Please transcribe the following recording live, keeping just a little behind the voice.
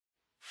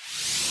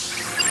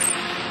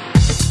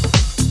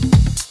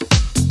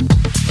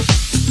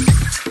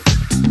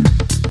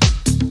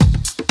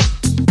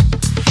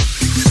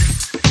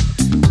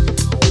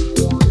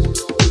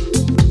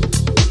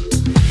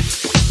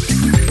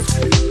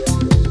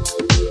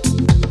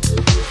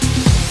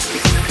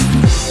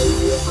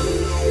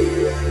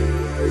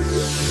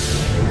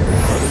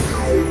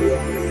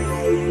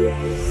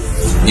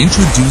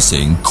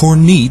Introducing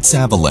Kornit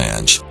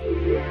Avalanche.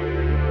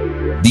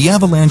 The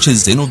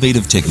Avalanche's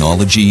innovative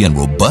technology and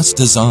robust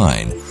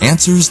design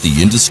answers the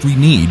industry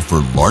need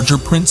for larger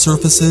print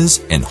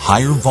surfaces and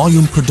higher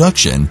volume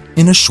production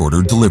in a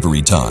shorter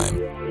delivery time.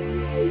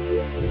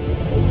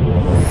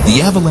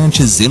 The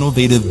Avalanche's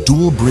innovative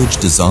dual bridge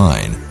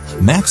design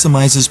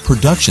maximizes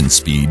production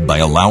speed by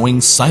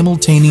allowing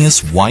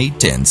simultaneous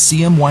white and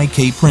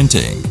CMYK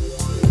printing,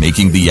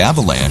 making the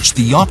Avalanche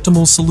the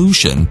optimal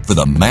solution for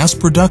the mass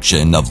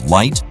production of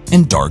light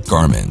and dark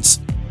garments.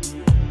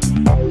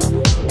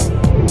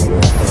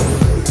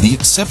 The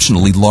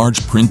exceptionally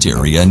large print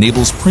area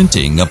enables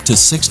printing up to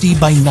 60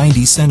 by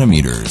 90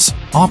 centimeters,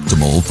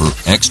 optimal for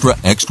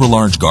extra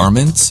large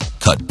garments,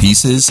 cut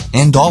pieces,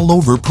 and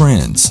all-over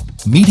prints,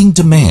 meeting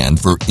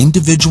demand for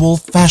individual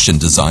fashion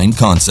design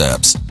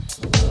concepts.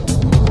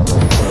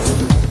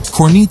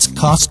 Kornit's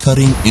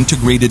cost-cutting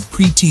integrated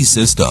pre-tee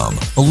system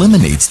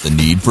eliminates the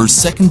need for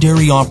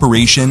secondary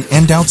operation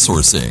and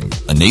outsourcing,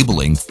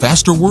 enabling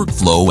faster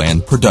workflow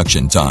and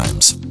production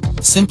times.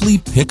 Simply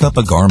pick up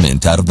a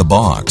garment out of the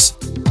box,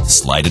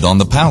 slide it on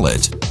the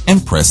pallet,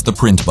 and press the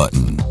print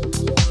button.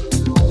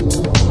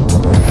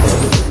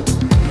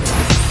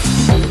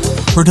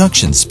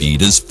 Production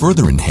speed is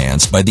further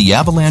enhanced by the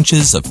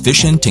Avalanche's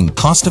efficient and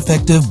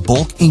cost-effective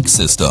bulk ink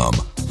system.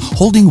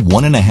 Holding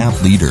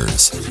 1.5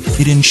 liters,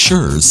 it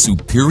ensures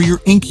superior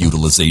ink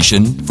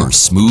utilization for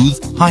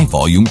smooth,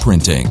 high-volume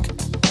printing.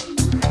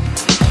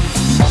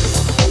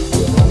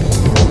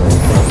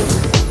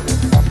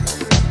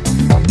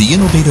 The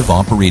innovative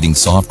operating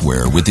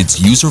software with its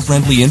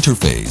user-friendly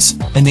interface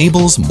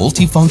enables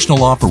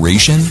multifunctional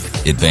operation,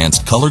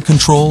 advanced color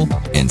control,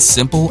 and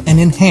simple and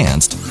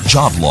enhanced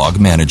job log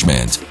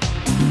management.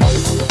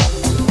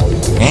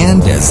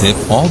 And as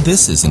if all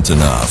this isn't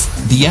enough,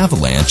 the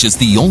Avalanche is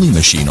the only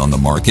machine on the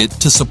market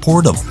to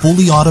support a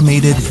fully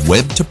automated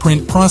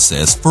web-to-print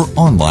process for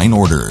online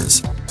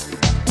orders.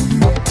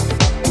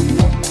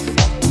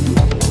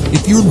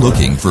 If you're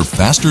looking for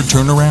faster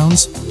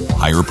turnarounds,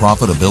 higher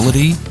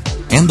profitability,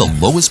 and the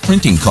lowest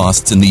printing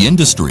costs in the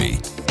industry,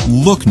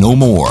 look no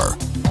more.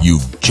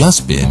 You've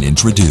just been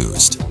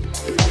introduced.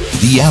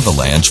 The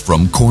Avalanche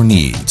from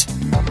Kornit,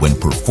 when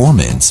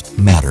performance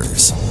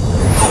matters.